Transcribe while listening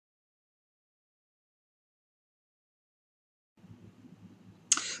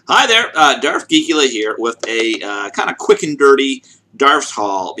Hi there, Darth Geekula here with a kind of quick and dirty Darth's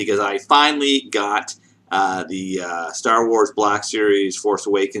haul because I finally got the Star Wars Black Series Force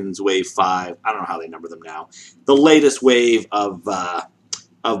Awakens Wave 5. I don't know how they number them now. The latest wave of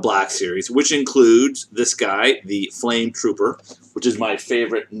Black Series, which includes this guy, the Flame Trooper, which is my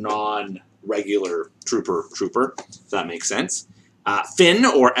favorite non-regular trooper, if that makes sense. Finn,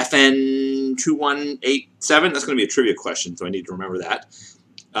 or FN2187, that's going to be a trivia question, so I need to remember that.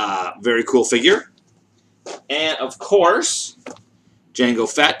 Very cool figure. And, of course, Jango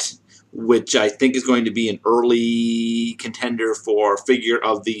Fett, which I think is going to be an early contender for Figure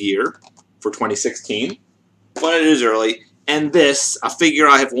of the Year for 2016. But it is early. And this, a figure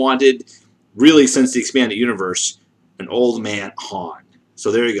I have wanted really since the Expanded Universe, an Old Man Han.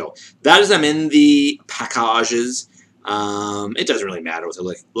 So there you go. That is them in the packages. It doesn't really matter what they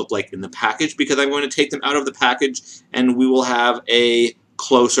look like in the package because I'm going to take them out of the package and we will have a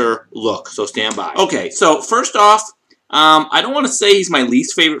closer look, so stand by. Okay, so first off, I don't want to say he's my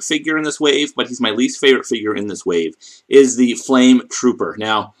least favorite figure in this wave, but he's my least favorite figure in this wave, is the Flame Trooper.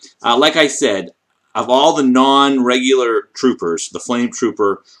 Now, like I said, of all the non-regular troopers, the Flame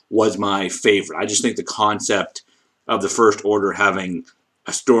Trooper was my favorite. I just think the concept of the First Order having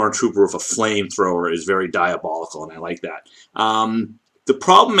a stormtrooper with a flamethrower is very diabolical, and I like that. The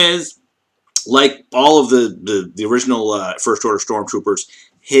problem is, like all of the original First Order Stormtroopers,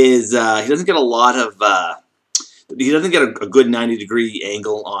 he doesn't get a lot of he doesn't get a good 90-degree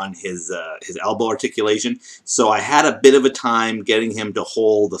angle on his elbow articulation. So I had a bit of a time getting him to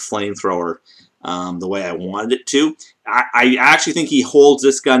hold the flamethrower the way I wanted it to. I actually think he holds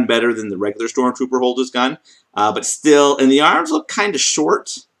this gun better than the regular Stormtrooper holds his gun, but still, and the arms look kind of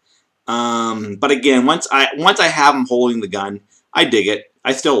short. But again, once I have him holding the gun, I dig it.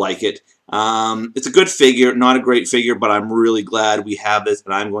 I still like it. It's a good figure, not a great figure, but I'm really glad we have this,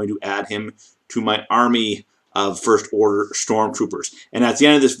 and I'm going to add him to my army of First Order Stormtroopers. And at the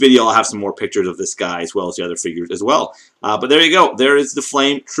end of this video, I'll have some more pictures of this guy as well as the other figures as well. But there you go. There is the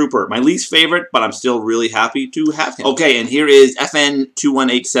Flame Trooper. My least favorite, but I'm still really happy to have him. Okay, and here is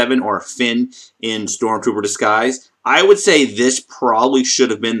FN2187, or Finn in Stormtrooper disguise. I would say this probably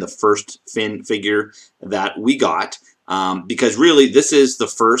should have been the first Finn figure that we got. Because really, this is the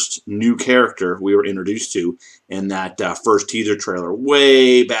first new character we were introduced to in that first teaser trailer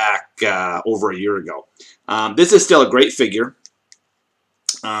way back over a year ago. This is still a great figure.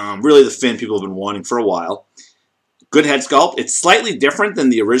 Really the Finn people have been wanting for a while. Good head sculpt. It's slightly different than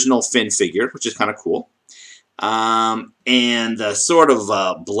the original Finn figure, which is kind of cool. And the sort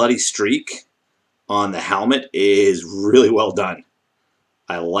of bloody streak on the helmet is really well done.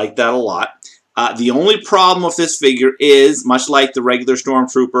 I like that a lot. The only problem with this figure is, much like the regular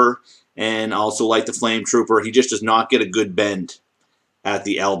Stormtrooper and also like the Flame Trooper, he just does not get a good bend at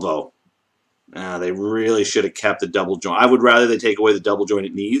the elbow. They really should have kept the double joint. I would rather they take away the double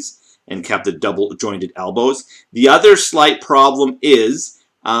jointed knees and kept the double jointed elbows. The other slight problem is,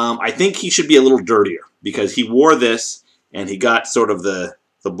 I think he should be a little dirtier because he wore this and he got sort of the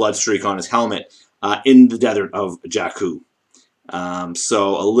blood streak on his helmet in the desert of Jakku.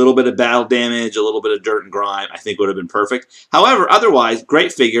 So a little bit of battle damage, a little bit of dirt and grime, I think would have been perfect. However, otherwise,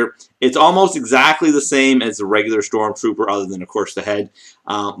 great figure. It's almost exactly the same as the regular Stormtrooper, other than, of course, the head.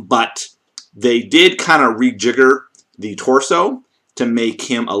 But they did kind of rejigger the torso to make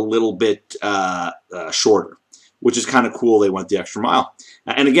him a little bit shorter, which is kind of cool. They went the extra mile.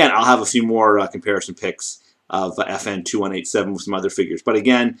 And again, I'll have a few more comparison pics of FN2187 with some other figures. But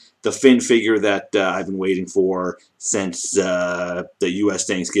again, the Finn figure that I've been waiting for since the U.S.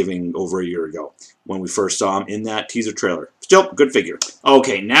 Thanksgiving over a year ago when we first saw him in that teaser trailer. Still, good figure.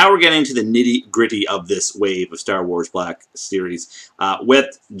 Okay, now we're getting to the nitty-gritty of this wave of Star Wars Black Series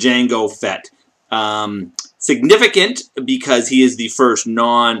with Jango Fett. Significant because he is the first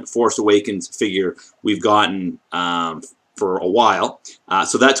non-Force Awakens figure we've gotten for a while.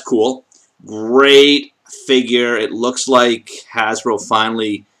 So that's cool. Great figure. It looks like Hasbro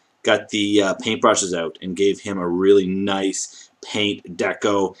finally got the paintbrushes out and gave him a really nice paint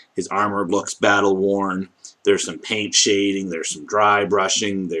deco. His armor looks battle worn. There's some paint shading, there's some dry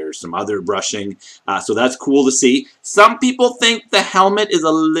brushing, there's some other brushing. So that's cool to see. Some people think the helmet is a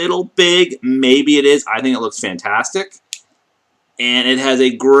little big. Maybe it is. I think it looks fantastic. And it has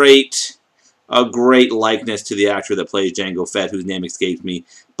a great likeness to the actor that plays Jango Fett, whose name escapes me,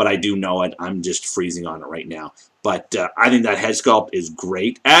 but I do know it. I'm just freezing on it right now. But I think that head sculpt is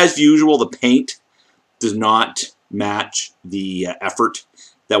great. As usual, the paint does not match the effort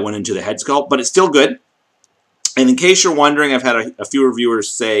that went into the head sculpt, but it's still good. And in case you're wondering, I've had a few reviewers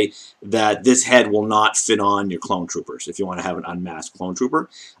say that this head will not fit on your clone troopers if you want to have an unmasked clone trooper.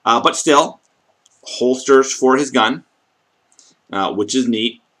 But still, holsters for his gun, which is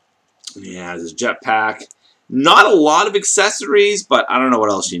neat. Yeah, his jetpack. Not a lot of accessories, but I don't know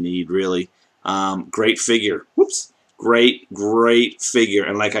what else you need, really. Great figure. Whoops. Great figure.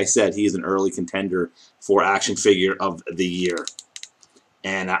 And like I said, he's an early contender for action figure of the year.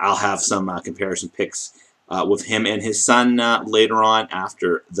 And I'll have some comparison pics with him and his son later on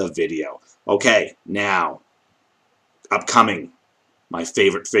after the video. Okay, now, upcoming, my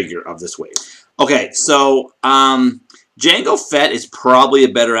favorite figure of this wave. Okay, so Jango Fett is probably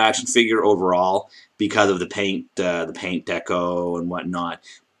a better action figure overall because of the paint deco and whatnot.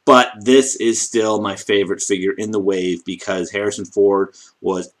 But this is still my favorite figure in the wave because Harrison Ford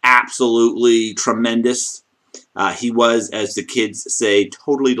was absolutely tremendous. He was, as the kids say,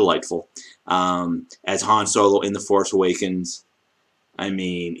 totally delightful. As Han Solo in The Force Awakens. I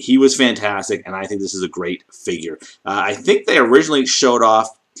mean, he was fantastic, and I think this is a great figure. I think they originally showed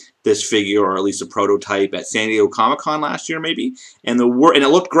off this figure, or at least a prototype, at San Diego Comic-Con last year, maybe. And it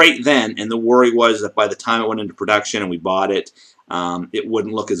looked great then, and the worry was that by the time it went into production and we bought it, it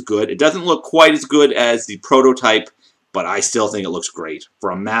wouldn't look as good. It doesn't look quite as good as the prototype, but I still think it looks great.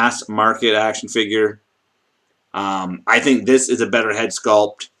 For a mass market action figure, I think this is a better head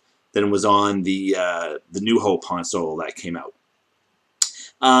sculpt than was on the New Hope Han Solo that came out.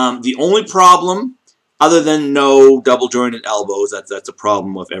 The only problem, other than no double jointed elbows, that's a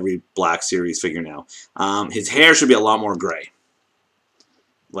problem with every Black Series figure now. His hair should be a lot more gray.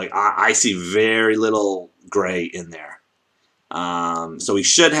 Like I see very little gray in there. So he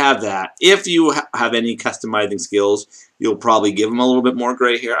should have that. If you have any customizing skills, you'll probably give him a little bit more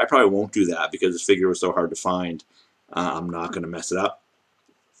gray hair. I probably won't do that because this figure was so hard to find. I'm not going to mess it up.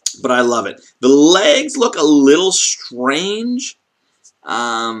 But I love it. The legs look a little strange.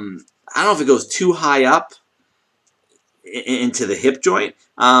 I don't know if it goes too high up into the hip joint.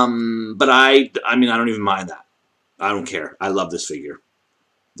 But I mean, I don't even mind that. I don't care. I love this figure.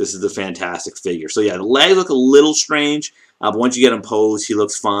 This is a fantastic figure. So yeah, the legs look a little strange. But once you get him posed, he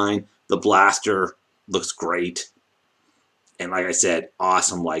looks fine. The blaster looks great. And like I said,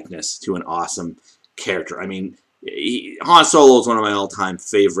 awesome likeness to an awesome character. I mean, Han Solo is one of my all-time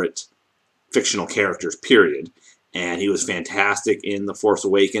favorite fictional characters, period. And he was fantastic in The Force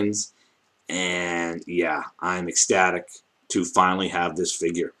Awakens. And yeah, I'm ecstatic to finally have this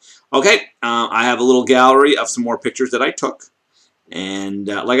figure. Okay, I have a little gallery of some more pictures that I took. And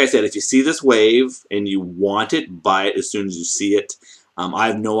like I said, if you see this wave and you want it, buy it as soon as you see it. I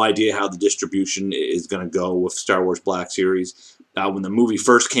have no idea how the distribution is going to go with Star Wars Black Series. When the movie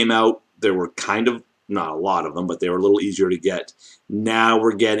first came out, there were kind of, not a lot of them, but they were a little easier to get. Now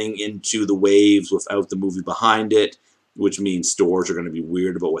we're getting into the waves without the movie behind it, which means stores are going to be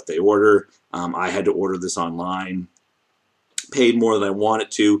weird about what they order. I had to order this online. Paid more than I wanted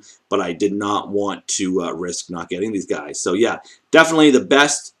to, but I did not want to risk not getting these guys. So yeah, definitely the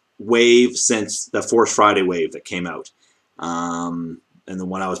best wave since the Force Friday wave that came out. And the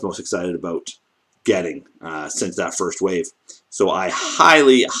one I was most excited about getting since that first wave. So I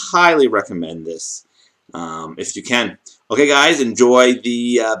highly, highly recommend this if you can. Okay guys, enjoy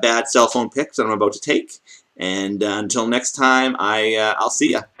the bad cell phone pics that I'm about to take. And until next time, I'll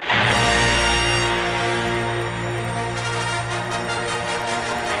see ya.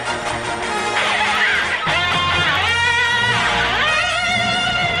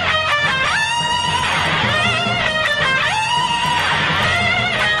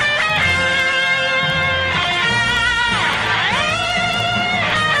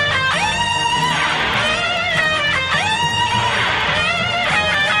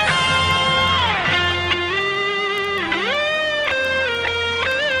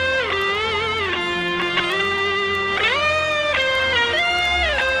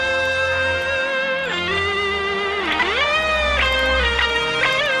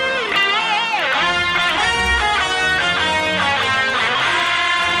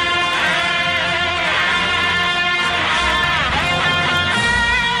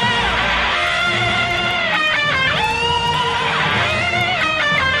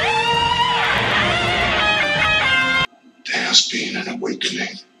 Has been an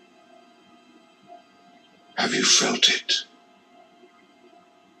awakening. Have you felt it?